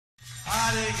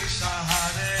Krishna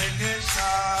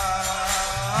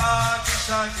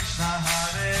Krishna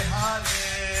Hare Hare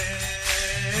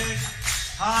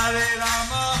Hare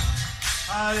Rama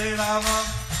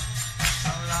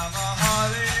Rama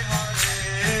Hare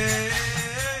Hare.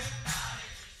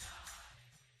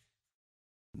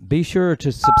 Be sure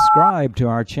to subscribe to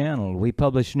our channel. We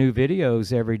publish new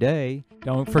videos every day.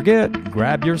 Don't forget,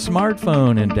 grab your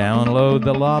smartphone and download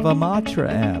the Lava Matra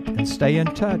app and stay in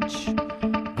touch.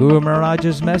 Guru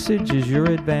Maharaj's message is your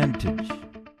advantage.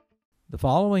 The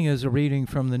following is a reading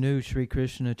from the new Sri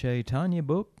Krishna Caitanya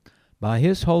book by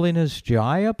His Holiness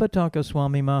Jayapataka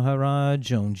Swami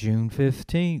Maharaj on June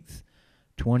 15th,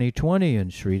 2020 in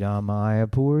Sridham,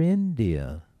 Mayapur,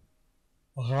 India.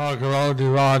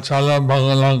 Chalam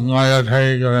Bhagalang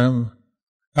Ayathayaram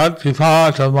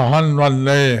Tatithata Mahan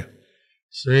Vande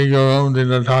Sri Gurum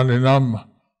Dinataninam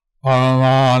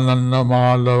Paramananda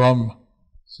Madhavam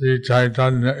Sri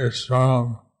Caitanya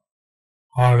Isram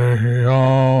Hare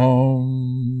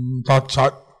Om Tat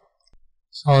Sat.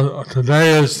 So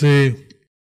today is the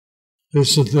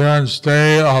disappearance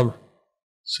day of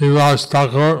Srivasa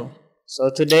Thakura. So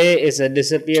today is the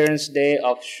disappearance day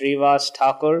of Srivasa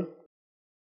Thakura.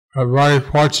 We're very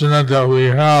fortunate that we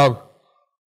have,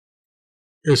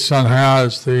 his son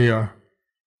has the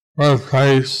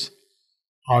birthplace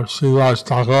of Srivasa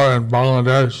Thakura in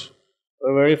Bangladesh.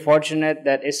 We're very fortunate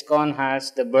that ISKCON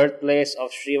has the birthplace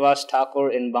of Srivasa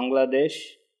Thakura in Bangladesh.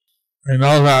 We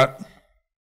know that.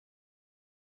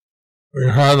 We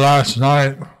heard last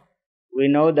night. We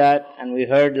know that, and we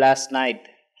heard last night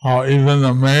How even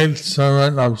the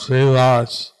maidservant of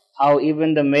Srivasa, how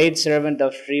even the maidservant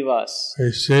of Srivasa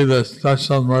received the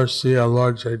special mercy of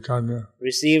Lord Chaitanya.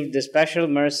 received the special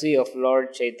mercy of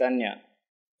Lord Chaitanya.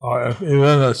 If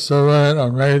even the servant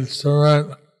or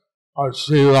maidservant of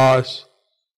Srivasa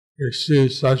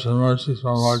received special mercy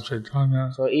from Lord Chaitanya,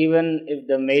 So even if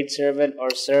the maidservant or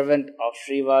servant of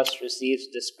Srivasa receives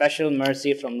the special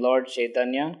mercy from Lord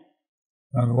Chaitanya,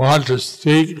 and want to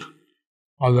speak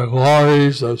of the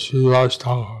glories of Srivasa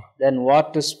Thakura, then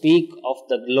what to speak of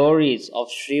the glories of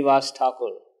Srivasa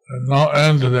Thakura? there's no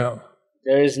end to them.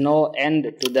 There is no end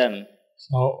to them.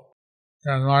 So,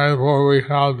 in Mayapur we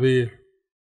have the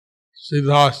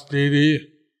Srivasa Didi,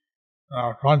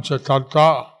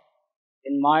 Panchatattva.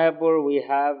 In Mayapur we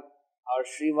have our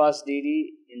Srivasa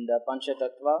Didi in the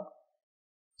Panchatattva.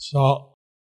 So,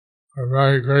 we're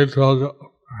very grateful to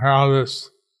have this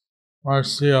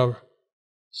mercy of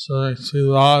serving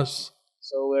Srivasa.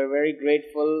 So we're very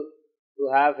grateful to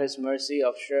have His mercy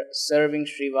of serving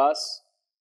Srivasa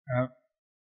And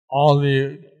all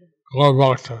the Gaur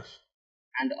Bhaktas,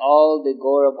 and all the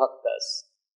Gaura Bhaktas.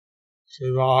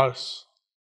 Srivasa,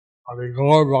 Adi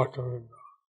Gaur Bhakta.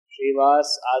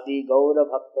 Srivasa Adi Gaura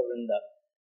Bhakta Vrinda.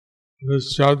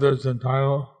 This chapter is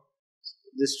entitled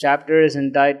This chapter is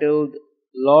entitled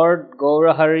Lord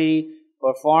Gaurahari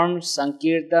performed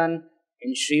Sankirtan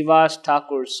in Srivasa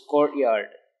Thakura's courtyard,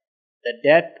 the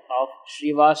death of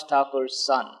Srivasa Thakura's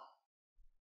son.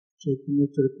 Chaitanya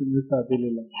Charitamrita আদি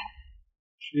লীলা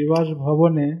শ্রীবাস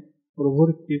ভবনে প্রভুর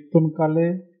কীর্তনকালে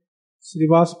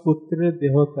শ্রীবাস পুত্রের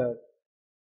দেহত্যাগ।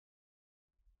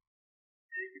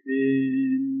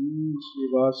 একদিন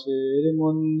শ্রীবাসের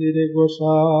মন্দিরে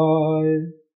গোসায়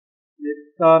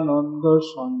নিত্যানন্দ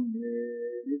সঙ্গে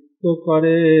নৃত্য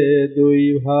করে দুই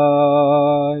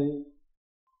ভাই।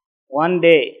 One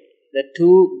day, the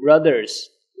two brothers,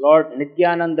 Lord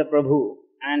Nityananda Prabhu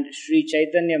and Sri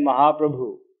Chaitanya Mahaprabhu,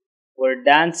 were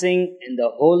dancing in the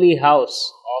holy house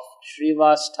of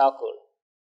Srivasa Thakura.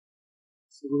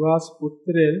 Srivas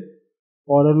পুত্রের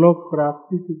পরলোক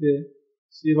প্রাপ্তিতে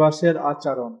শ্রীবাসের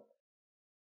আচরণ।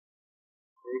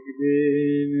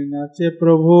 একদিন নাচে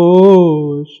প্রভু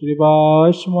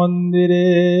শ্রীবাস মন্দিরে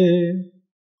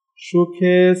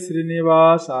সুখে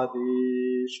শ্রীনিবাস আদি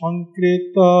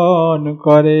সংকীর্তন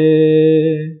করে।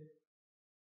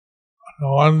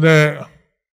 one day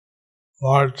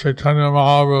Lord Chaitanya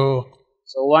Mahaprabhu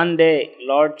So one day,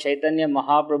 Lord Chaitanya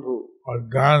Mahaprabhu was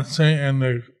dancing in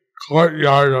the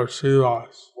courtyard of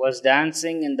Srivasa was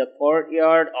dancing in the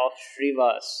courtyard of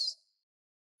Srivasa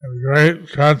in great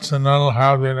transcendental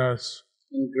happiness.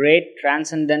 in great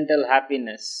transcendental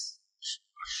happiness.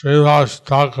 Srivasa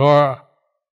Thakura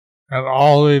and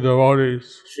all the devotees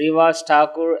Srivasa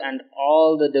Thakura and all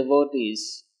the devotees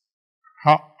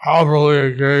happily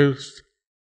engaged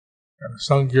in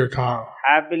Sankirtan.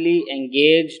 happily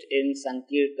engaged in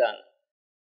Sankirtan.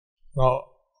 So,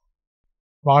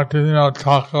 Bhaktivinoda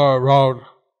Thakur wrote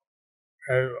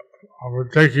a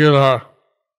particular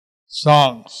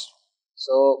songs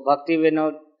So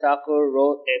Bhaktivinoda Thakur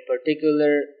wrote a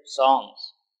particular songs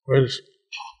which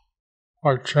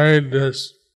portrayed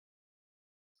this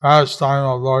pastime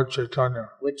of Lord Chaitanya.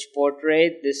 which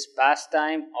portrayed this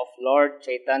pastime of Lord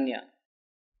Chaitanya.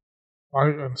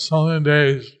 Like in so many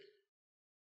days,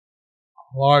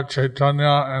 Lord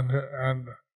Chaitanya and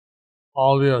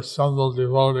all the assembled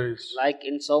devotees Like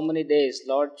in so many days,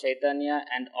 Lord Chaitanya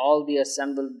and all the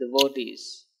assembled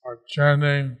devotees are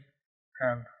chanting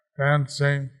and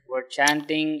dancing were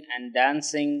chanting and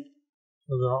dancing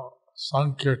to the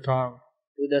Sankirtan.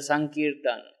 to the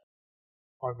Sankirtan.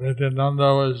 Lord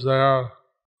Nityananda was there,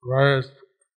 various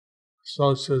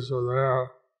associates were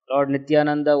there, Lord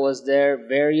Nityananda was there,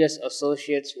 various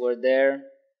associates were there,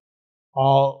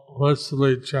 all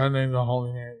blissfully chanting the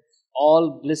holy names.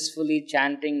 all blissfully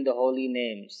chanting the holy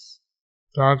names.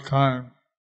 That time,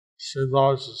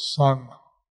 Srivasa's son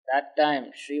That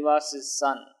time, Srivasa's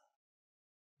son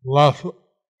left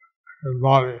his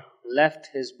body, left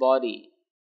his body,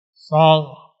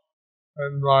 sung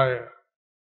and by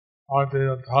Bhakti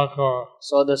Thakur,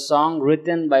 so the song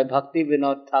written by Bhakti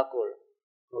Vinod Thakur,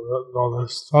 the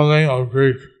dispelling of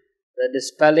grief. the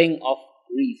dispelling of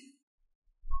grief.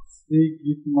 Shri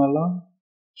গীতমালা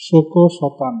শোক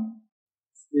শতান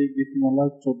শ্রী গীতমালা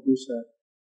 14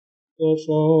 দশ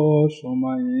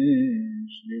সময়ে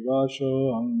শ্রীবাস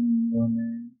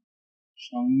অঙ্গনে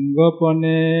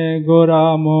সঙ্গপনে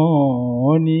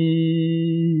গোরামণি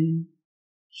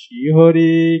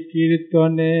শ্রীহরি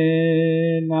কীর্তনে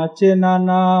নাচে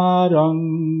নানা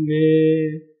রঙ্গে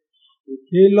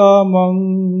উঠিল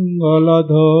মঙ্গল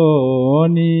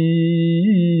ধ্বনি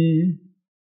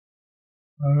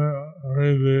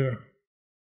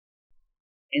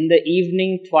In the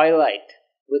evening twilight,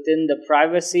 within the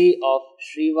privacy of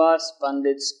Srivas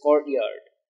Pandit's courtyard,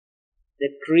 the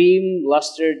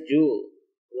cream-lustered jewel,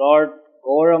 Lord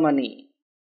Gauramani,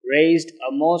 raised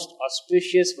a most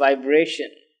auspicious vibration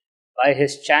by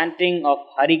his chanting of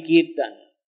Hari Kirtan,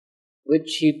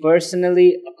 which he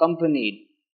personally accompanied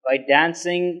by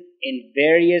dancing in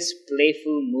various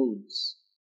playful moods.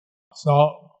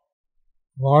 So,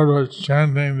 Lord was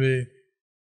chanting the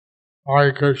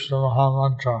Hare Krishna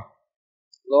Mahamantra.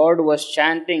 Lord was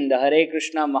chanting the Hare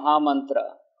Krishna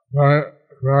Mahamantra.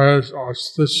 Various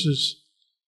auspicious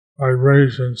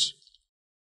vibrations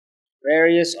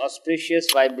Various auspicious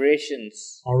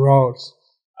vibrations arose.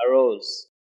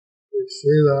 We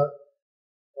see that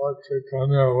Lord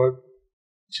Chaitanya would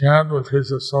chant with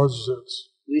his associates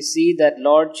We see that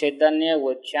Lord Chaitanya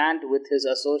would chant with his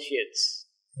associates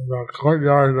in the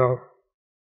courtyard of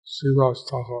Srivasa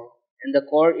Thakura. in the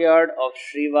courtyard of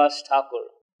Srivasa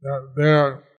Thakura.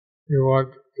 There he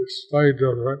would display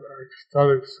different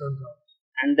ecstatic symptoms.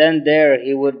 And then there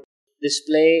he would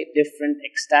display different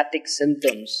ecstatic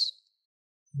symptoms.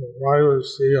 The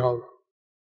privacy of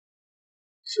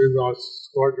Srivasa's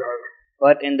courtyard.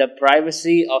 But in the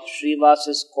privacy of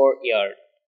Srivasa's courtyard.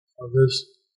 So this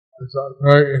is a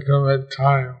very intimate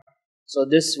time. So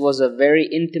this was a very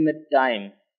intimate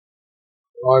time.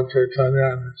 Lord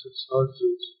Chaitanya and his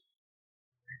associates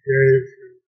engaged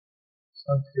in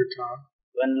Sankirtan.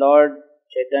 When Lord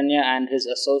Chaitanya and his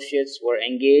associates were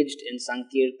engaged in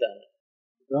Sankirtan.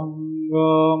 রঙ্গ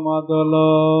মাদল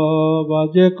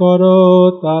বাজে করো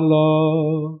তাল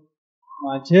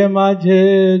মাঝে মাঝে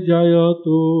জয়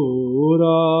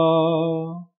তুরা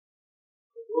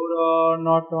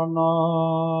Norton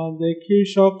দেখি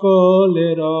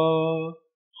সকলের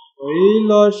হইল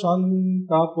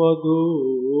সন্তাপ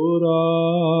দূর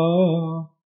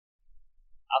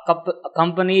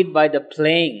Accompanied by the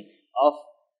playing of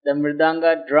the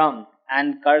mridanga drum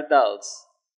and kartals,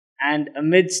 and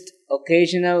amidst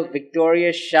occasional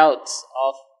victorious shouts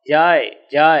of Jai,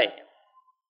 Jai,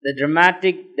 the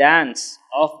dramatic dance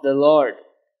of the Lord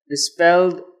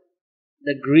dispelled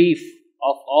the grief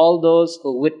of all those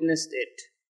who witnessed it.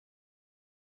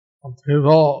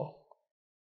 People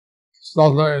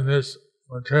suffer in this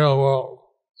material world.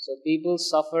 So people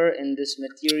suffer in this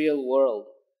material world.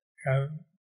 And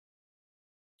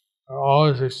are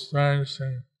always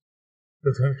experiencing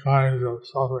different kinds of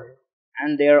suffering.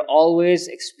 And they are always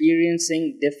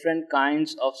experiencing different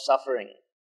kinds of suffering.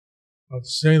 But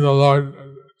seeing the Lord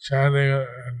chanting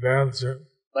and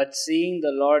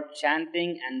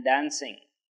dancing,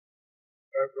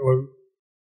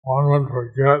 one would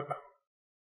forget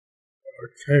or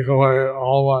take away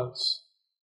all one's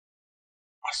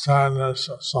sadness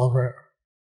or suffering.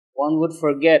 One would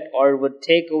forget or would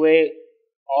take away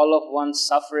all of one's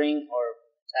suffering or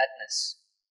sadness.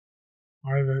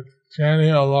 By the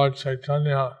chanting of Lord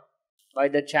Chaitanya, by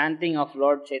the chanting of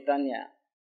Lord Chaitanya,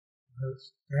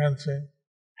 his dancing,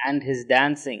 and his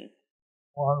dancing,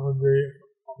 one would be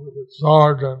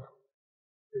absorbed in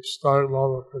ecstatic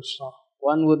love of Krishna.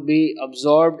 one would be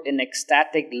absorbed in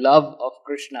ecstatic love of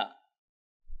Krishna.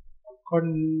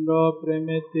 খণ্ড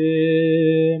প্রেমেতে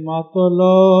মাতল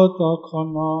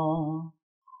তখন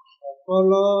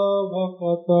সকল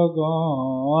ভকত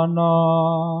গণ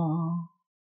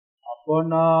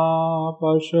আপনা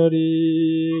পাশরি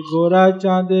গোরা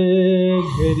চাঁদে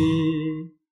ঘেরি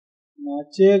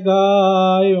নাচে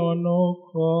গায়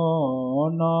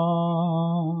অনুক্ষণ.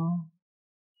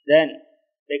 Then,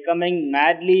 becoming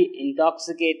madly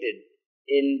intoxicated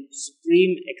in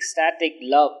supreme ecstatic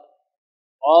love,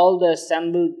 all the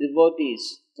assembled devotees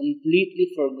completely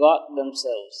forgot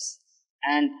themselves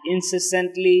and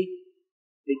incessantly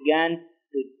began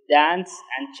to dance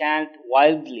and chant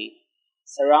wildly,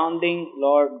 surrounding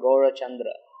Lord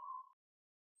Gaurachandra.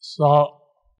 So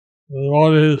the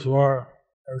devotees were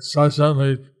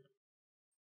incessantly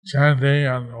chanting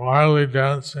and wildly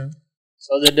dancing.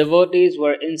 So the devotees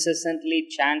were incessantly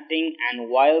chanting and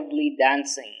wildly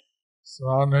dancing,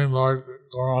 Surrounding Lord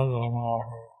Gauranga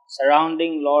Mahaprabhu.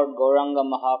 surrounding Lord Gauranga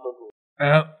Mahaprabhu.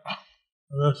 And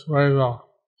this way the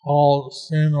whole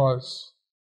scene was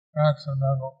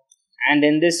transcendental, And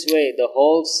in this way, the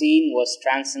whole scene was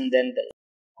transcendental,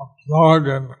 absorbed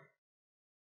in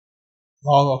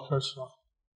love of Krishna.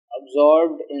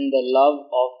 absorbed in the love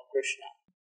of Krishna.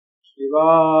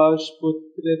 Srivas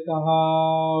পুত্রে তাহা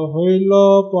হইল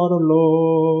পরল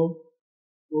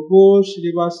তবু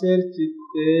শ্রীবাসের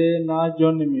চিত্তে না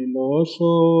জন্মিল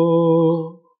শোক.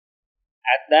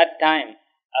 At that time,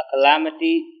 a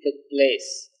calamity took place.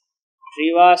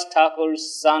 Srivasa Thakur's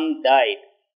son died,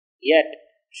 yet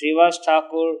Srivasa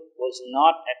Thakur was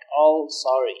not at all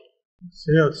sorry.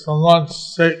 See, if someone's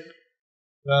sick,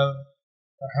 then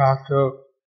they have to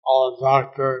call a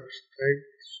doctor and take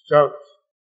steps.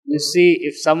 You see,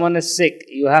 if someone is sick,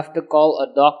 you have to call a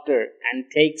doctor and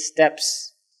take steps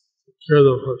Cure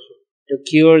the person. to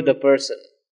cure the person.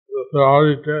 If they're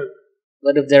already dead,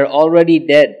 But if they're already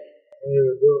dead, what do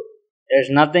you do?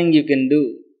 there's nothing you can do.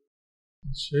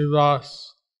 Srivas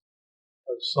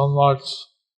was so much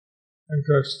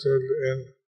interested in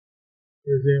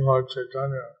pleasing Lord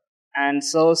Caitanya. And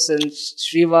so, since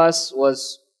Srivasa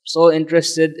was so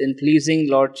interested in pleasing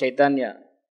Lord Caitanya,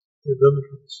 He didn't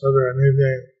consider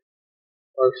anything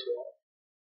personal.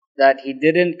 that he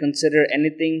didn't consider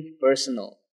anything personal.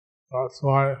 That's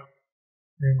why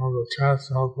being on the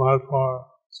transcendental platform,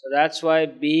 So that's why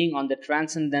being on the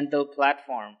transcendental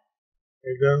platform,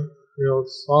 he didn't feel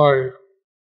sorry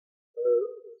that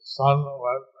his son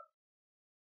went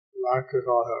back to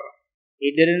Godhead. he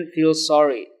didn't feel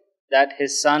sorry that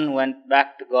his son went back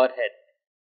to Godhead.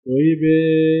 দৈবে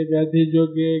ব্যাধি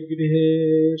যোগে গৃহে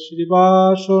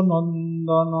শ্রীবাস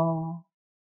নন্দন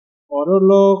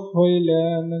পরলোক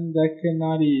হইলেন দেখে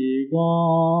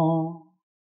নারীগণ.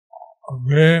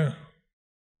 Being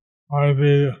by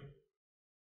the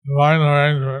divine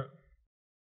arrangement,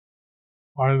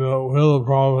 by the will of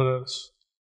providence,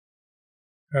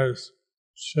 as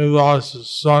Srivas's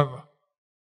son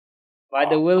By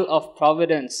the will of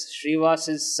providence,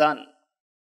 Srivasa's son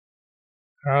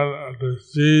had a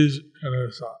disease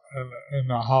in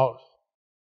the house,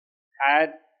 had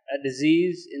a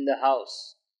disease in the house.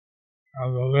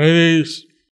 and the ladies,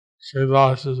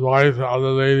 Srivas's wife and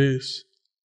other ladies,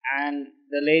 And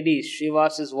the ladies,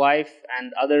 Srivasa's wife and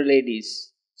other ladies,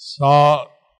 saw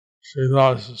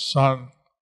Srivas's son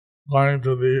going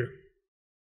to be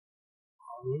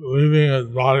leaving his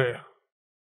body.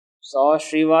 saw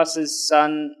Srivasa's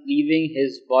son leaving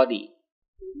his body.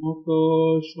 মত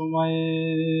সময়ে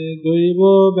দৈব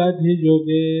ব্যাধি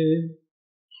যোগে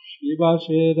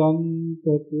শ্রীবাসের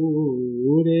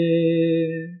অন্তপুরে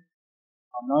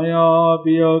অনয়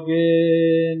বিয়োগে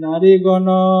নারীগণ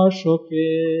শোকে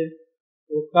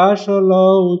প্রকাশ হল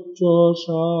উচ্চ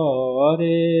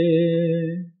স্বরে.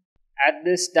 At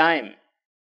this time,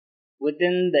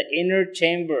 within the inner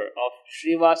chamber of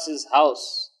Srivasa's house,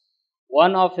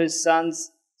 one of his sons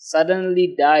suddenly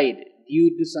died due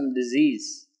to some disease,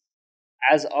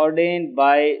 as ordained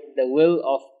by the will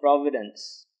of providence.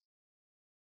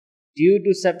 Due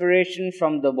to separation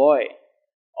from the boy,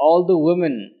 all the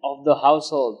women of the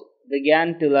household began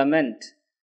to lament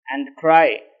and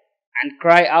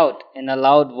cry out in a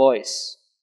loud voice.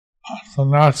 So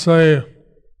naturally,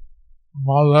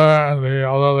 mother and the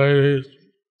other ladies,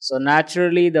 So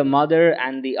naturally, the mother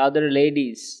and the other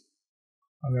ladies,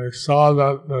 when they saw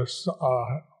that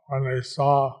when they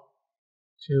saw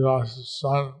Srivas's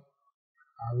son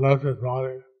had left his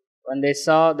body, when they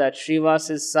saw that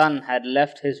Srivasa's son had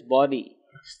left his body,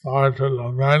 they started to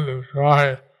lament and cry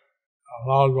in a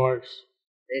loud voice.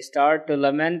 they started to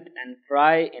lament and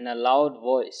cry in a loud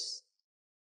voice.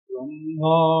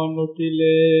 ব্রহ্মণ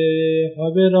উঠিলে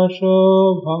হবে রস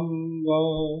ভঙ্গ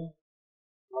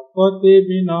ভকতি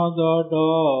বিনোদ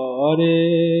ডরে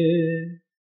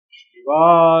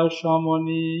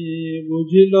শিবাসমণি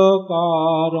বুঝিল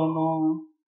কারণ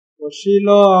বসিল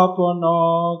আপন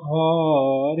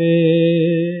ঘরে।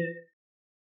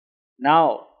 Now,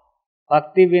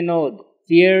 Bhakti Vinod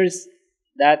fears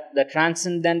that the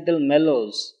transcendental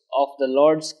mellows of the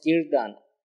Lord's Kirtan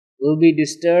will be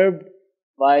disturbed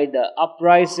by the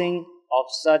uprising of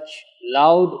such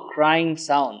loud crying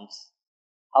sounds.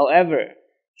 However,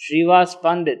 Srivas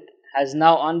Pandit has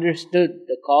now understood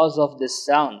the cause of this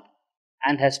sound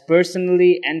and has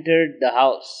personally entered the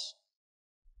house.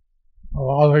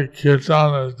 While the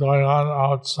kirtan is going on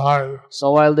outside,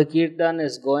 So while the Kirtan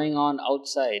is going on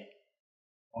outside,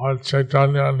 Lord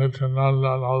Caitanya,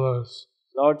 Nityananda, and others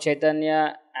Lord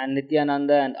Chaitanya and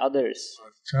Nityananda and others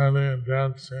are chanting and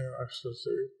dancing in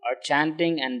ecstasy. are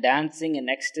chanting and dancing in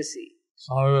ecstasy.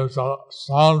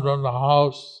 Sound from the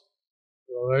house,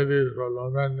 the ladies were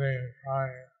lamenting and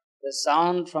crying. The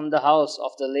sound from the house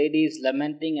of the ladies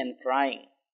lamenting and crying.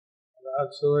 And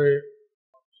actually,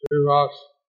 Srivas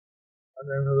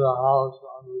went into the house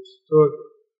and understood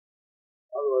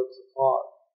what was the cause.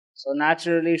 So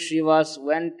naturally, Srivas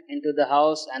went into the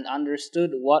house and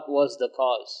understood what was the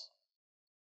cause.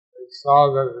 He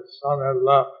saw that his son had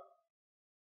left.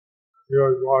 He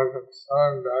was more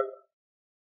concerned that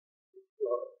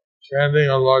the chanting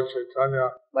of Lord Chaitanya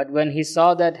But when he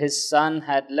saw that his son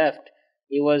had left,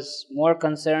 he was more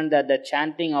concerned that the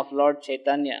chanting of Lord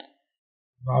Chaitanya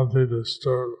not be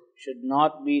disturbed. should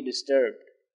not be disturbed.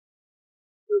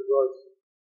 This was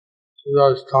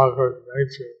Srivas Thakura's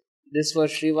nature. This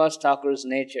was Srivas Thakur's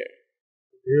nature.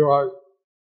 He was,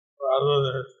 rather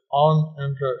than his own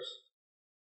interest,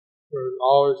 he was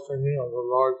always thinking of the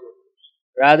Lord's interest.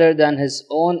 Rather than his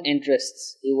own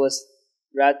interests, he was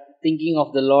thinking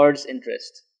of the Lord's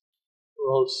interest.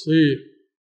 We'll see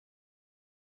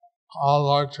how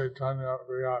Lord Chaitanya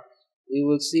reacts. We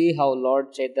will see how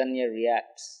Lord Chaitanya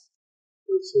reacts.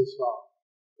 This is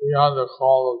beyond the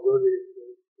call of duty.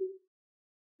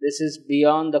 This is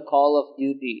beyond the call of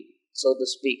duty, so to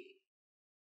speak.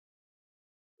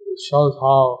 It shows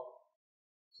how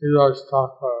Srivas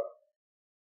Thakura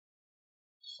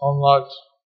so much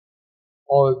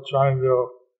always trying to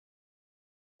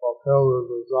fulfill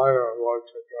the desire of Lord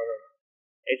Chaitanya.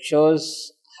 It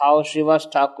shows how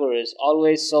Srivas Thakur is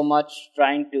always so much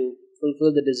trying to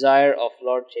fulfill the desire of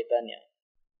Lord Chaitanya.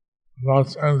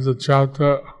 Thus ends the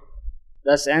chapter.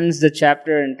 Thus ends the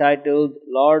chapter entitled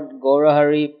Lord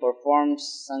Gaurahari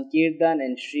performs Sankirtan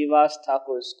in Srivas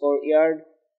Thakur's courtyard,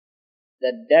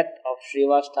 the death of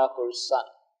Srivas Thakur's son.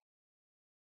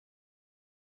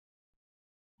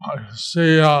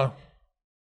 See,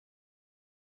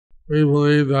 we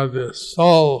believe that the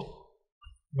soul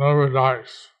never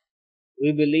dies.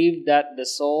 We believe that the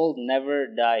soul never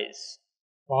dies.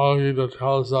 Bhagavad Gita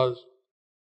tells us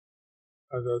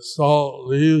that the soul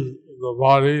leaves the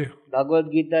body,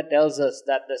 Bhagavad Gita tells us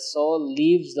that the soul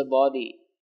leaves the body,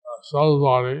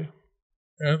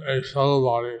 in a subtle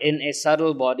body, in a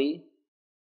subtle body,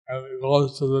 and it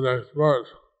goes to the next birth,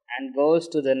 and goes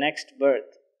to the next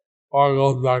birth, or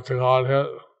goes back to Godhead.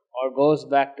 or goes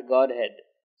back to Godhead.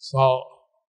 So,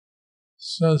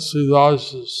 since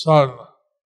Srivas' son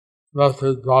left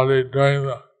his body during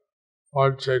the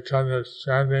Lord Chaitanya's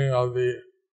chanting of the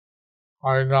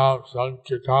Harinam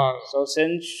Sankirtan, So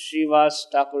since Srivas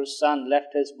Thakur's son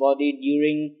left his body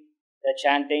during the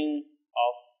chanting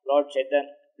of Lord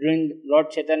Chaitanya, during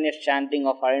Lord Chaitanya's chanting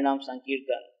of Harinam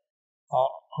Sankirtan,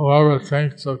 whoever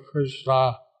thinks of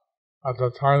Krishna at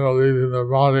the time of leaving their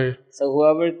body so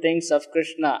whoever thinks of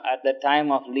Krishna at the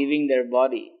time of leaving their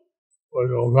body will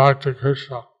go back to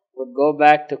Krishna. would go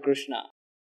back to Krishna.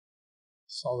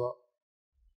 So the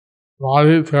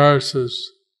body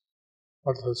perishes,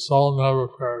 but the soul never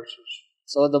perishes.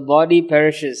 So the body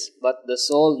perishes, but the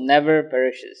soul never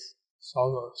perishes. So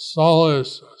the soul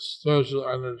is a spiritual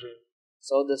energy.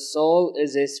 So the soul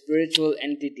is a spiritual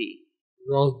entity.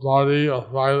 The gross body of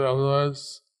 5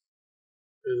 elements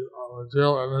is a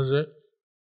material energy.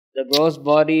 The gross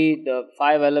body, the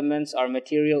 5 elements are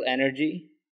material energy.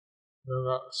 Then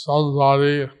the soul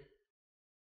body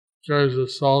carries the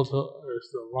soul to is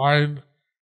the mind,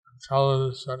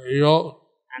 intelligence, and ego.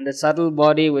 And the subtle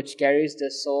body which carries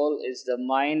the soul is the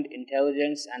mind,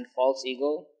 intelligence, and false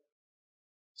ego.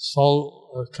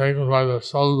 Soul is taken by the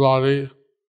soul body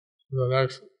to the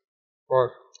next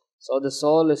birth. So the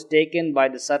soul is taken by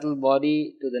the subtle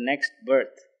body to the next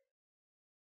birth.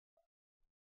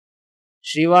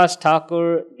 Srivas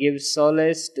Thakur gives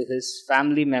solace to his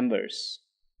family members.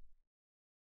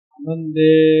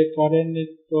 আনন্দে করেন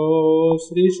নিত্য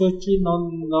শ্রী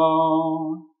সচিনন্দন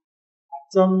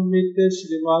আচম্বিতে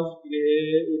শ্রীবাস গৃহে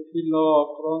উঠিল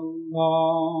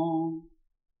ক্রন্দন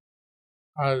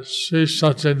As Sri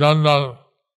Satchidananda,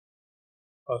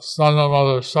 the son of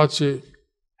Mother Sachi,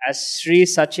 As Sri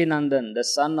Sachinandan, the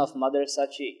son of Mother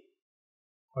Sachi,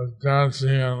 was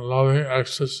dancing in loving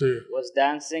ecstasy,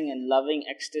 in loving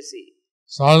ecstasy,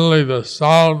 suddenly the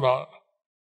sound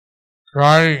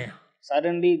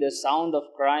of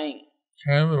crying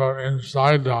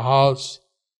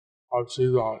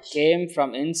came from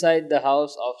inside the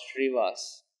house of Srivasa.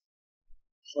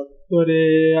 সত্তরে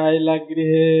আইলা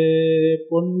গৃহে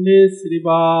পণ্ডিত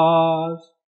শ্রীবাস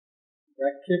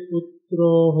দেখে পুত্র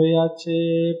হইয়াছে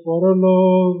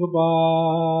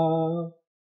পরলোকবাস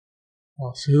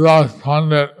Srivasa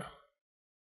Pandit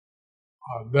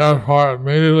therefore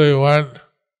immediately went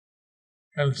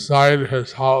inside his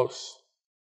house.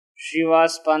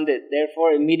 Srivasa Pandit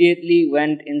therefore immediately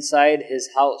went inside his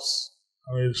house.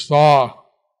 And he saw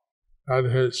that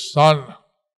his son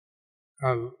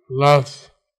had left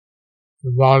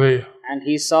the body. And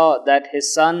he saw that his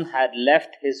son had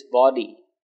left his body,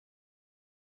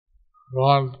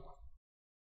 Gone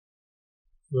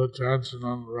to the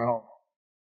transcendental realm.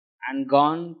 and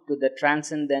gone to the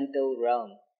transcendental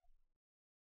realm.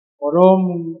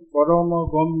 পরম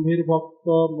গম্ভীর ভক্ত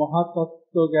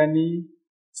মহাতত্ত্ব জ্ঞানী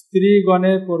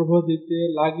স্ত্রীগণে Provo দিতে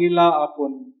লাগিলা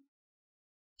আপন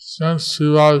Since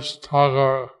Srivasa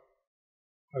Thakura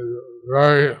is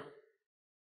very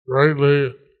greatly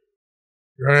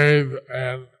grave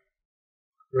and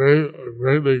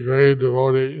greatly grave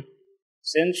devotee,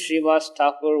 Since Srivasa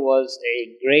Thakur was a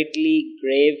greatly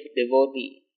grave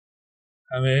devotee,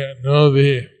 and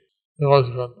he was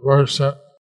conversant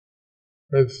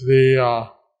with the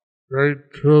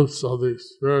great truths of the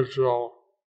spiritual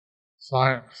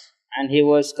science. and he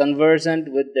was conversant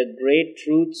with the great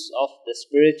truths of the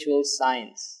spiritual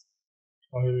science.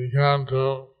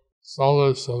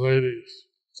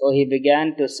 So he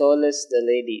began to solace the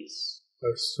ladies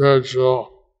with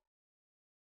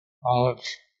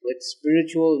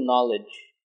spiritual knowledge.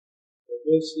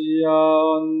 প্রবেশিয়া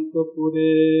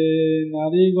অন্তপুরে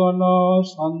নারীগণ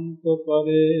শান্ত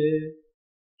করে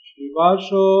শিবাস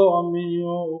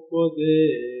অমিয়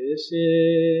উপদেশে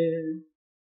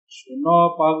শুন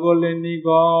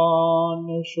পাগলিনীগণ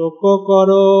শোক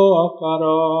করো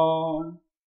অকারণ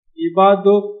ইবা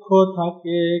দুঃখ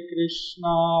থাকে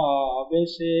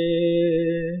কৃষ্ণাবেশে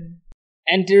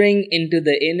Entering into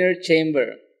the inner chamber,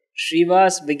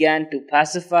 Srivas began to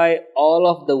pacify all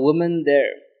of the women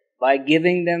there by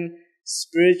giving them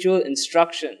spiritual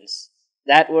instructions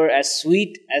that were as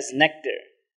sweet as nectar.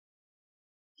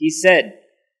 He said,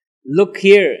 "Look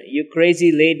here, you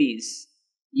crazy ladies,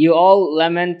 you all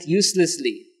lament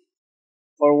uselessly.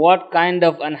 For what kind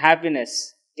of unhappiness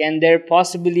can there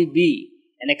possibly be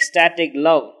in ecstatic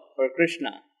love for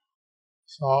Krishna?"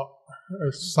 So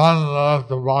his son left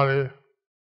the body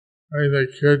during the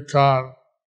kirtan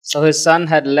So his son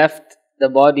had left the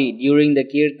body during the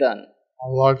kirtan of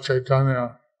Lord Caitanya,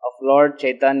 of Lord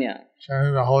Caitanya,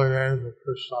 chanting the holy names of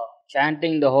Krishna.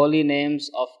 chanting the holy names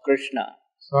of Krishna.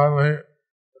 Suddenly,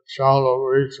 the child will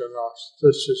reach an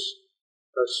auspicious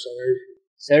destination.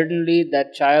 Certainly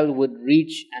that child would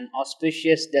reach an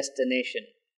auspicious destination.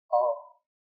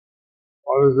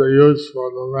 What is the use for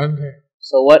lamenting?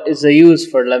 So what is the use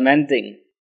for lamenting?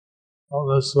 Well,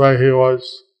 this way he was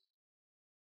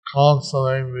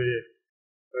counseling the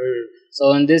ladies.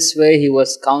 So in this way he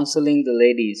was counseling the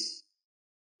ladies.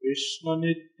 Krishna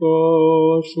নিত্য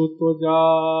সুত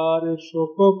যার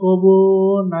শোক কবু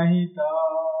নাহিতা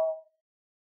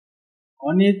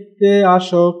অনিত্যে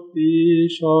আসক্তি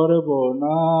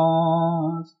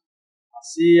সর্বনাশ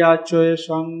আসিয়াচয়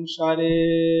সংসারে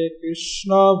কৃষ্ণ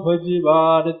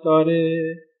ভজিবার তরে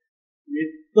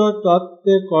নিত্য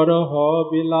তত্ত্বে করহ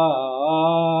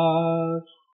বিলাস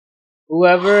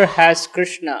Whoever has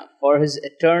Krishna for his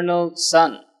eternal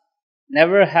son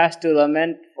never has to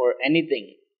lament for anything.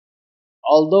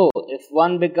 Although if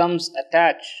one becomes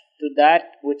attached to that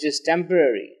which is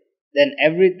temporary, then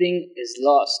everything is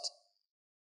lost.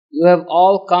 You have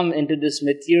all come into this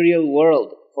material world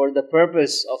for the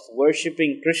purpose of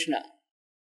worshipping Krishna.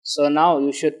 So now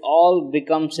you should all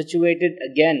become situated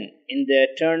again in the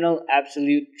eternal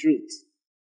absolute truth.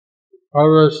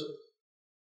 Purpose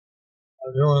of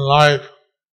human life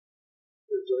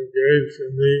is to engage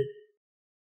in the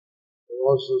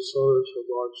devotional service of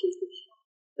Lord Sri Krishna.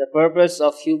 The purpose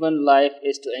of human life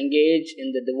is to engage in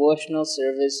the devotional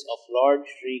service of Lord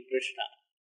Sri Krishna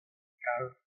And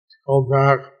to go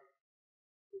back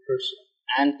to Krishna.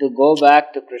 and to go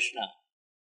back to Krishna.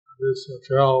 this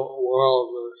material world,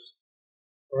 there's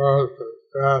birth and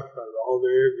death and old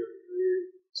age and disease.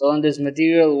 So in this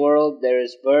material world, there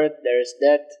is birth, there is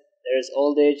death, there is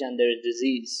old age, and there is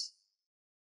disease.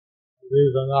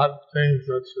 These are not things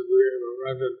that should be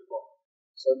lamented for.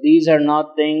 So these are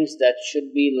not things that should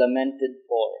be lamented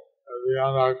for. They're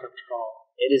beyond our control.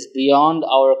 It is beyond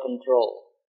our control.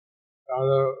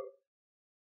 Rather,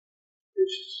 we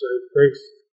should stay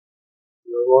fixed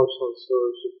in devotional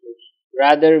service to Krishna.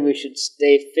 Rather, we should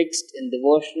stay fixed in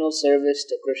devotional service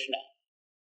to Krishna.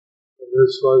 And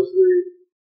this was the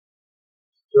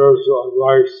spiritual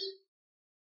advice,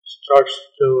 instruction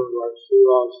given by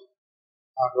Srivasa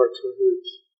Thakura to his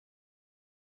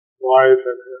wife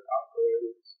and her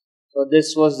ladies. So this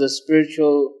was the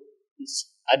spiritual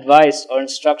advice or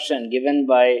instruction given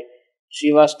by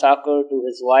Srivasa Thakura to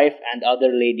his wife and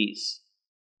other ladies.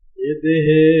 এ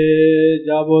দেহে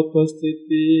যাবত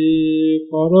স্থিতি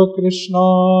কর কৃষ্ণ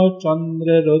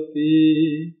চন্দ্রের রতি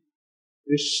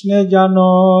কৃষ্ণে জান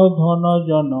ধন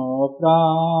জন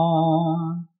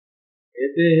প্রাণ এ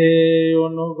দেহে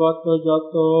অনুগত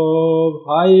যত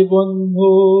ভাই বন্ধু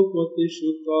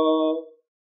প্রতিসুত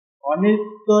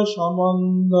অনিত্য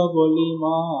সম্বন্ধ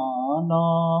বলিমান.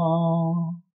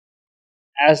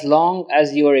 As long as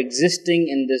you are existing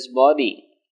in this body,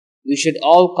 you should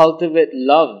all cultivate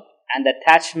love and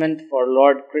attachment for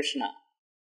Lord Krishna,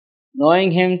 knowing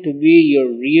him to be your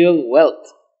real wealth,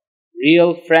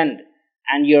 real friend,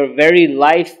 and your very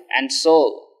life and soul.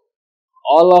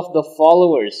 All of the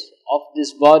followers of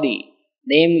this body,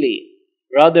 namely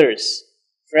brothers,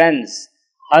 friends,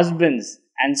 husbands,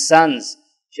 and sons,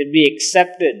 should be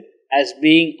accepted as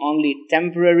being only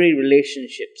temporary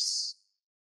relationships.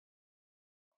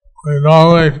 We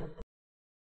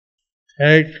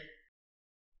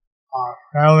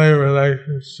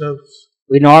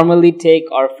normally take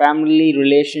our family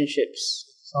relationships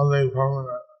something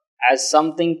permanent. As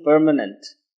something permanent.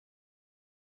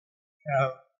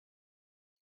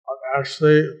 But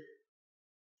actually,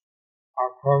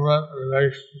 our permanent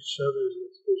relationship is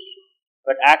with Krishna.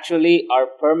 But actually, our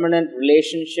permanent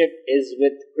relationship is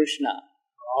with Krishna.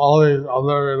 All these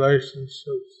other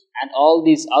relationships And all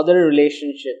these other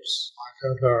relationships are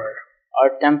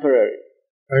temporary,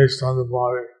 based on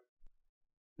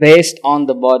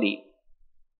the body.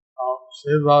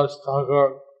 Srivasa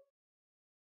Thakura,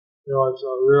 he was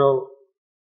a real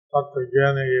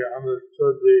Tattvagyani. He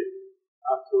understood the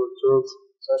absolute truth.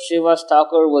 So Srivasa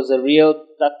Thakura was a real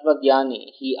Tattvagyani.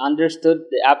 He understood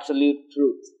the absolute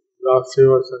truth. Thus he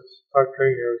was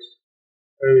instructing his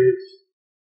ladies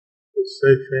to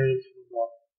say things from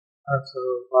the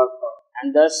transcendental platform. And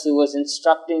thus he was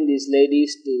instructing these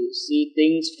ladies to see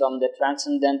things from the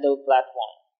transcendental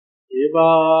platform. এবা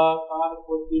কার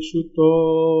প্রতিসুত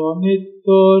অনিত্য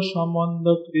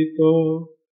সম্বন্ধকৃত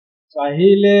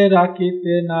চাহিলে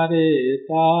রাখিতে নারে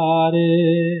তারে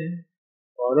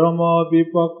পরম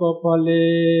বিপক ফলে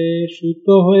সুত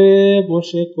হয়ে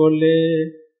বসে কোলে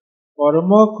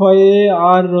কর্মক্ষয়ে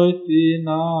আর রইতি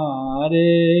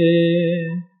নারে.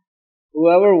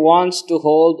 Whoever wants to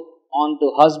hold on to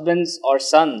husbands or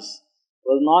sons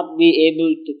will not be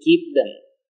able to keep them,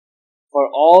 for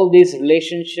all these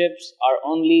relationships are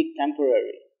only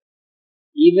temporary.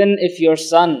 Even if your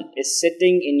son is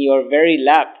sitting in your very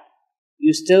lap,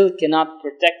 you still cannot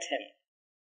protect him,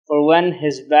 for when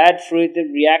his bad fruitive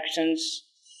reactions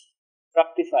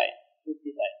fructify,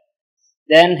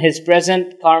 then his present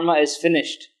karma is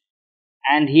finished,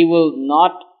 and he will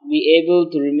not be able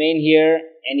to remain here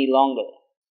any longer.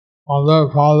 Mother,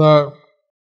 father,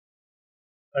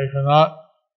 they cannot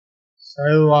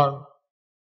save one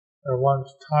if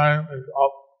one's time is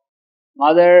up.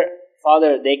 Mother,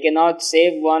 father, they cannot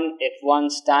save one if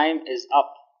one's time is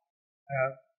up.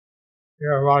 And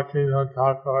here Bhaktivinoda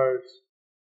Thakur is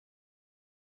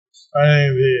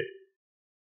explaining the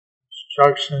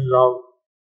instructions of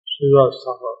Srivasa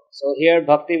Thakura. So here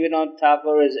Bhaktivinoda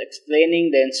Thakur is explaining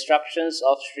the instructions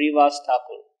of Srivasa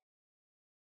Thakura.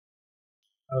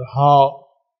 And how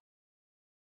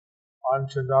one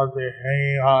should not be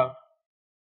hanging on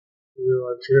to the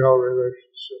material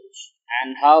relationships. And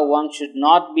how one should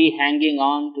not be hanging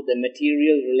on to the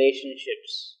material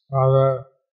relationships. Rather,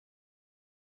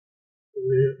 to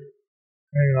be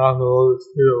hanging on to the lotus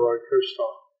feet of Lord Krishna.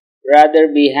 Rather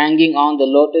be hanging on the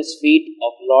lotus feet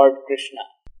of Lord Krishna.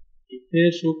 ইতে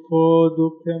সুখ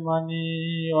দুঃখে মানি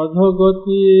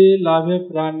অধগতি লাভে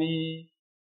প্রাণী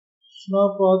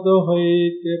কৃষ্ণপদ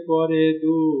হইতে পরে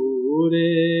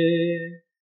দূরে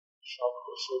সপ্ত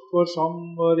সুখ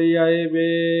সম্বরি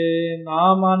আইবে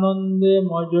নাম আনন্দে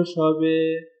মজ সবে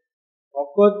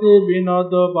ভকতি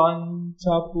বিনোদ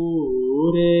বাঞ্ছা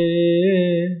পুরে.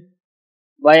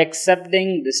 by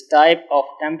accepting this type of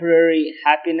temporary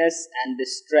happiness and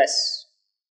distress,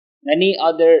 many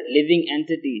other living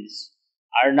entities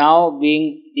are now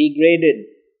being degraded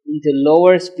into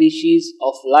lower species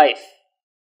of life,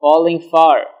 falling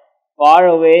far, far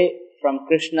away from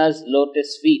Krishna's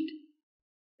lotus feet.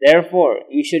 Therefore,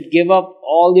 you should give up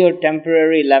all your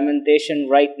temporary lamentation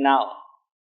right now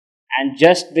and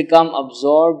just become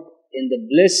absorbed in the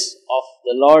bliss of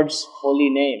the Lord's holy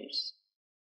names.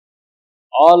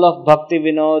 All of Bhakti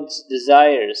Vinod's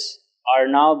desires are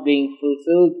now being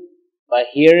fulfilled by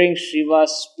hearing Srivas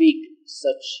speak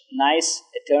such nice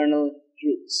eternal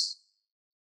truths.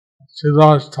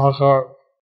 Srivasa Thakura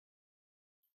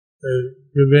is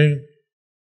giving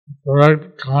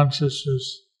correct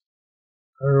consciousness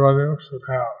everybody should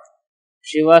have.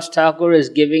 Srivasa Thakura is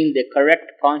giving the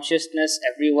correct consciousness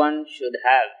everyone should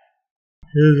have.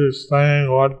 He is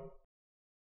explaining what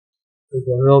is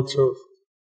the real truth.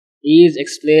 He is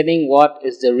explaining what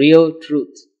is the real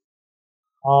truth.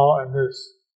 How in this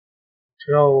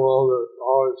material world there's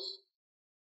always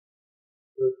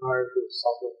different kinds of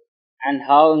suffering. And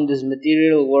how in this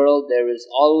material world there is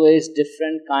always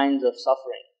different kinds of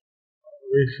suffering.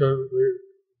 We should be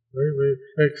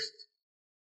fixed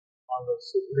on the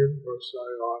Supreme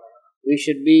Personality of Godhead. We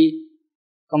should be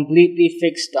completely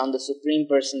fixed on the Supreme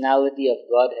Personality of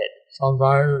Godhead.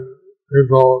 Sometimes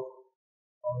people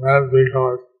lament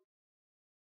because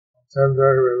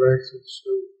temporary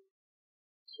relationship is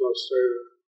frustrated.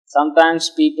 Sometimes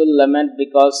people lament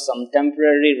because some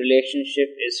temporary relationship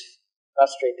is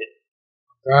frustrated.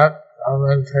 That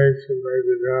lamentation may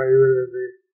be there even in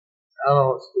the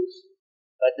animal species.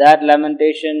 But that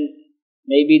lamentation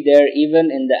may be there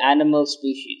even in the animal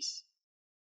species.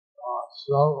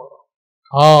 Some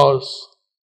cows,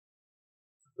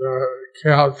 their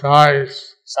calf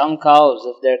dies, Some cows,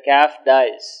 if their calf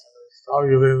dies, stop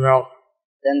giving milk.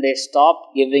 then they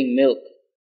stop giving milk.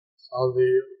 So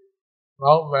the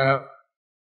milkman,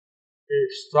 he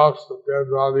stuffs the dead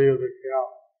body of the cow.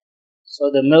 So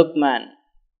the milkman,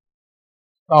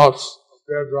 Stuffs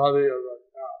the dead body of the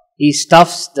cow. he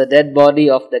stuffs the dead body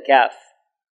of the calf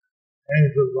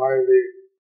Hangs it by the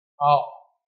cow.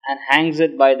 and hangs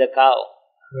it by the cow.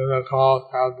 And then the cow is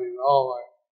happy. Oh, my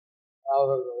cow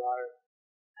is alive.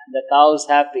 And the cow is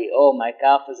happy, oh, my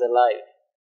calf is alive.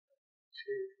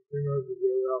 She continues to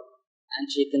give milk. And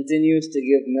she continues to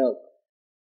give milk.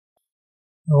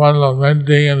 The one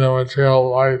lamenting in the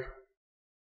material life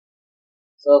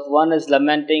So if one is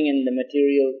lamenting in the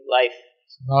material life,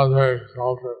 is not very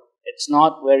exalted. it's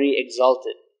not very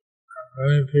exalted.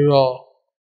 Many people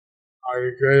are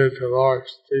degraded to lower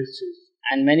species.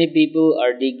 And many people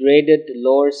are degraded to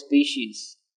lower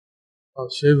species. So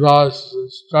Shiva is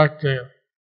instructing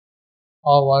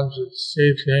how one should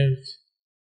see things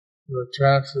from the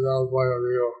transcendental point of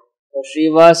view. So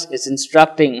Srivas is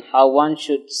instructing how one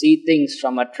should see things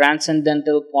from a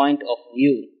transcendental point of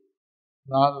view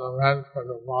Not lament for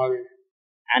the body.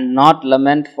 and not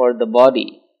lament for the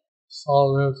body, Soul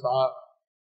lives on.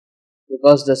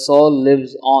 because the soul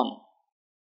lives on.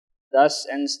 Thus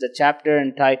ends the chapter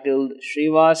entitled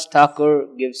Srivasa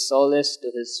Thakura gives solace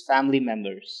to his family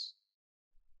members.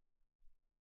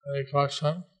 Any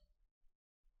question?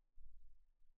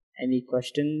 Any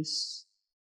questions?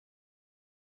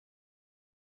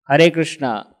 Hare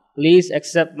Krishna, please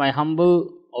accept my humble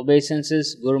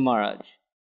obeisances, Guru Maharaj.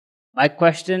 My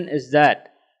question is that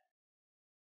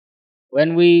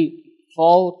when we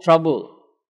fall trouble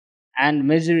and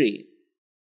misery,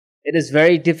 it is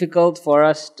very difficult for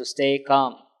us to stay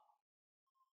calm.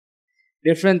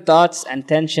 Different thoughts and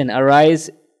tension arise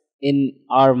in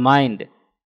our mind.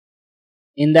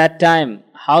 In that time,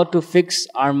 how to fix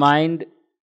our mind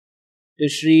to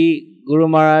Sri Guru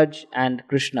Maharaj and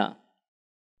Krishna?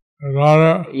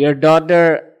 Your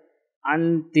daughter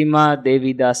Antima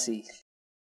Devi Dasi.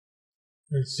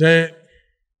 They say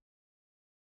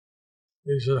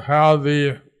you should have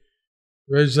the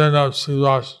vision of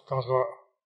Srivasa Thakura,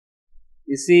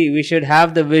 You see, we should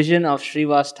have the vision of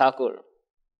Srivasa Thakura,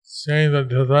 seeing the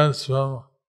difference from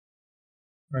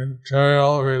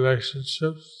material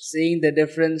relationships seeing the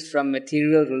difference from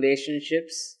material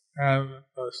relationships and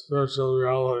the spiritual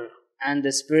reality. and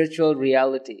the spiritual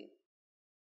reality.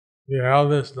 You have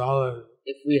this knowledge,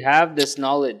 If we have this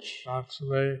knowledge,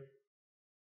 naturally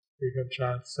you can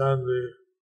transcend the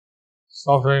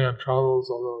suffering and troubles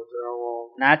of the material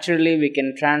world. naturally we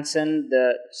can transcend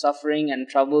the suffering and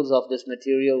troubles of this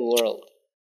material world.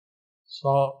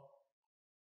 So,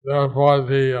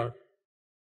 therefore,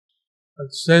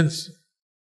 since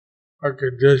our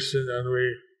condition and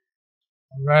we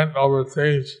lament over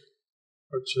things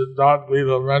which should not be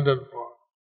lamented for,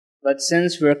 But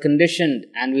since we are conditioned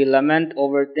and we lament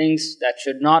over things that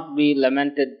should not be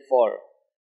lamented for,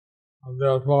 and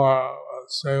therefore,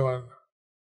 let's say when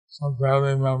some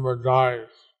family member dies,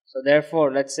 so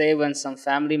therefore, let's say when some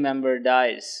family member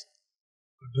dies,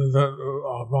 different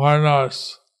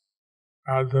varnas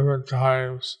at different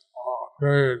times or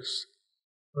periods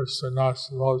which they're not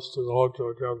supposed to go to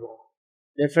a temple.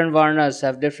 different varnas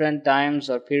have different times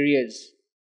or periods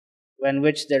when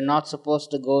which they're not supposed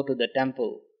to go to the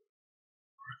temple.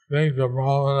 I think the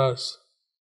brahmanas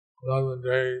 11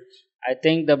 days, I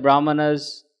think the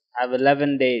brahmanas have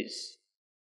 11 days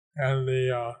and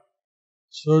the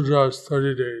Sudras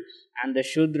 30 days. and the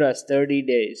shudras 30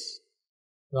 days.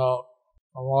 So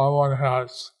the more one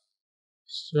has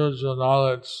spiritual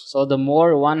knowledge, So the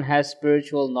more one has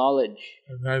spiritual knowledge,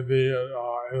 it may be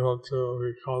able to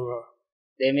recover.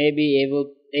 they may be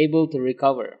able to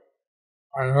recover.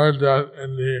 I heard that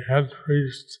in the head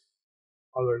priest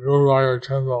of the Guruvayur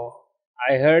temple,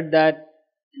 I heard that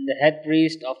in the head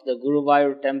priest of the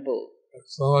Guruvayur temple, if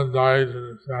someone dies in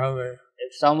his family,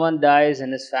 if someone dies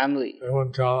in his family, they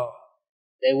wouldn't tell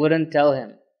they wouldn't tell him.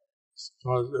 him.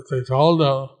 Because if they told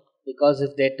him, Because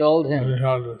if they told then he him,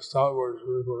 had to stop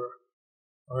worshiping for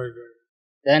 30 days.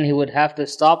 then he would have to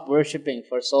stop worshipping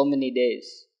for so many days.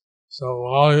 So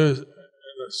while he was in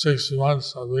the 6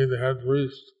 months of being the head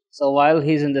priest, So while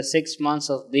he's in the 6 months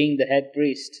of being the head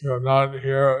priest, he would not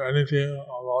hear anything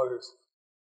about his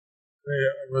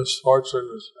misfortune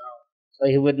in his family. so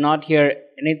he would not hear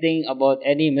anything about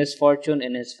any misfortune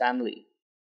in his family.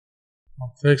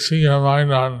 Fixing your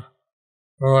mind on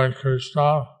Lord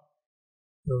Krishna,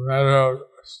 the matter of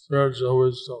spiritual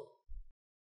wisdom.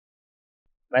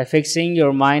 By fixing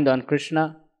your mind on Krishna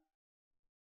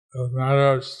The matter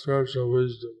of spiritual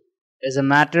wisdom. is a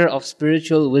matter of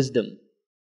spiritual wisdom.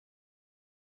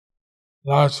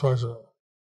 Last question.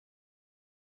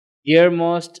 Dear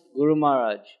most Guru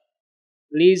Maharaj,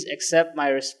 please accept my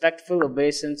respectful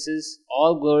obeisances.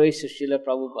 All glories to Srila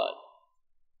Prabhupada.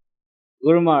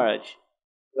 Guru Maharaj,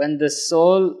 when the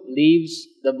soul leaves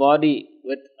the body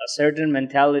with a certain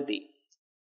mentality,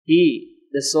 he,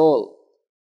 the soul,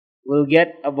 will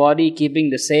get a body keeping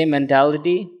the same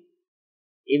mentality,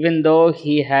 even though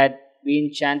he had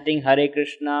been chanting Hare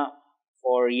Krishna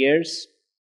for years.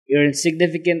 Your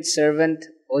insignificant servant,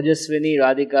 Ojaswini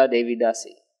Radhika Devi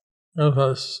Dasi. If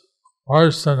a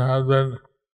person has been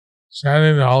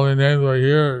chanting the holy name for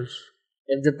years,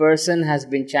 If the person has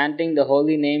been chanting the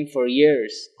holy name for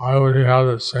years, why would he have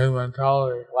the same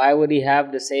mentality? why would he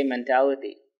have the same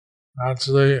mentality?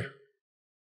 Naturally,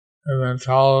 the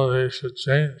mentality should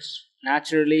change.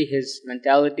 Naturally, his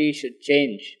mentality should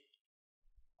change.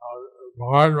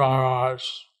 Bharat Maharaj,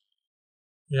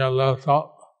 he had left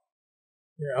up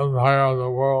the empire of the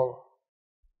world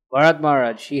Bharat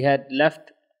Maharaj, he had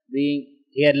left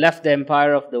the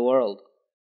empire of the world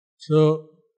to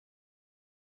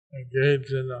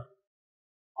engage in the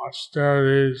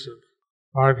austerities and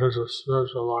practice of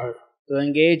spiritual life. to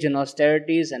engage in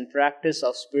austerities and practice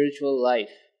of spiritual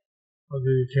life. But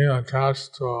he became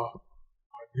attached to a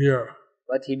deer.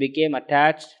 But he became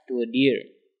attached to a deer.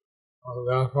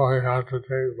 Therefore, he had to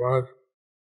take birth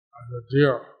as a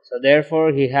deer. So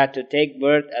therefore, he had to take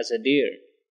birth as a deer.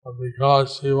 But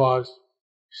because he was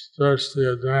spiritually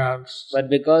advanced, But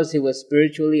because he was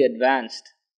spiritually advanced,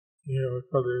 he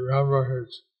could remember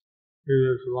his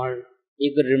previous life.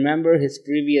 he could remember his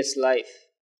previous life.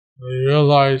 When he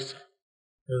realized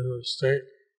his mistake,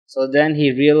 So then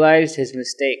he realized his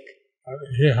mistake.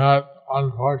 he had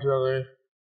unfortunately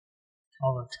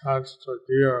become attached to a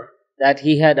deer. That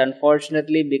he had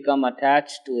unfortunately become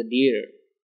attached to a deer.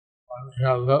 When he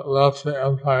had left the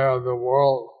empire of the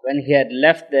world When he had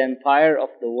left the empire of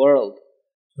the world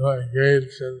to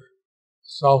engage in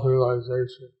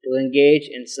self-realization. to engage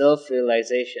in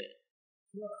self-realization.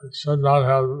 It should not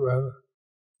have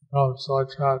become so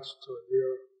attached to a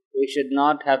deer. We should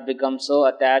not have become so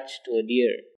attached to a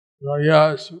deer. So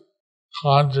yes,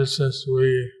 consciousness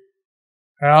we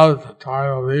have at the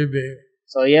time of leaving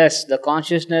So yes, the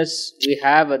consciousness we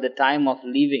have at the time of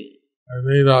leaving and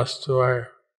lead us to a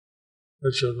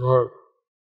richer birth.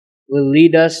 will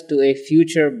lead us to a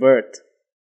future birth.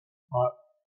 But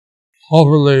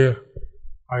hopefully,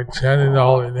 by chanting the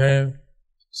holy name,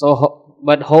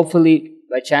 But hopefully,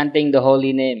 by chanting the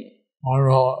holy name, one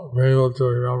will be able to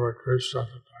remember Krishna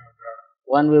at the time of death.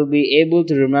 one will be able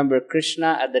to remember Krishna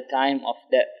at the time of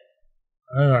death.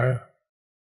 Anyway,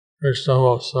 Krishna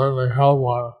will certainly help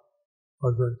one who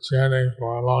has been chanting for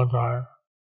a long time.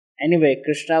 Anyway,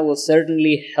 Krishna will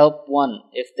certainly help one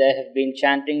if they have been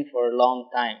chanting for a long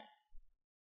time.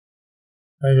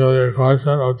 Thank you for your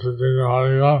question, Dr.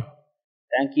 Radhika.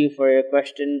 Thank you for your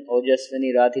question,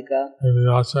 Ojaswini Radhika, Devi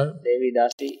Dasa. Devi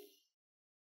Dasi.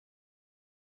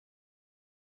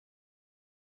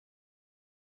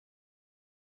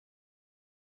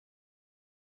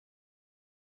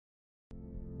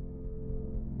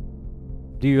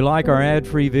 Do you like our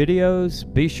ad-free videos?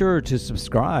 Be sure to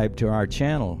subscribe to our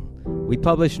channel. We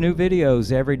publish new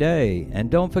videos every day, and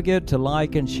don't forget to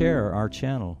like and share our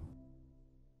channel.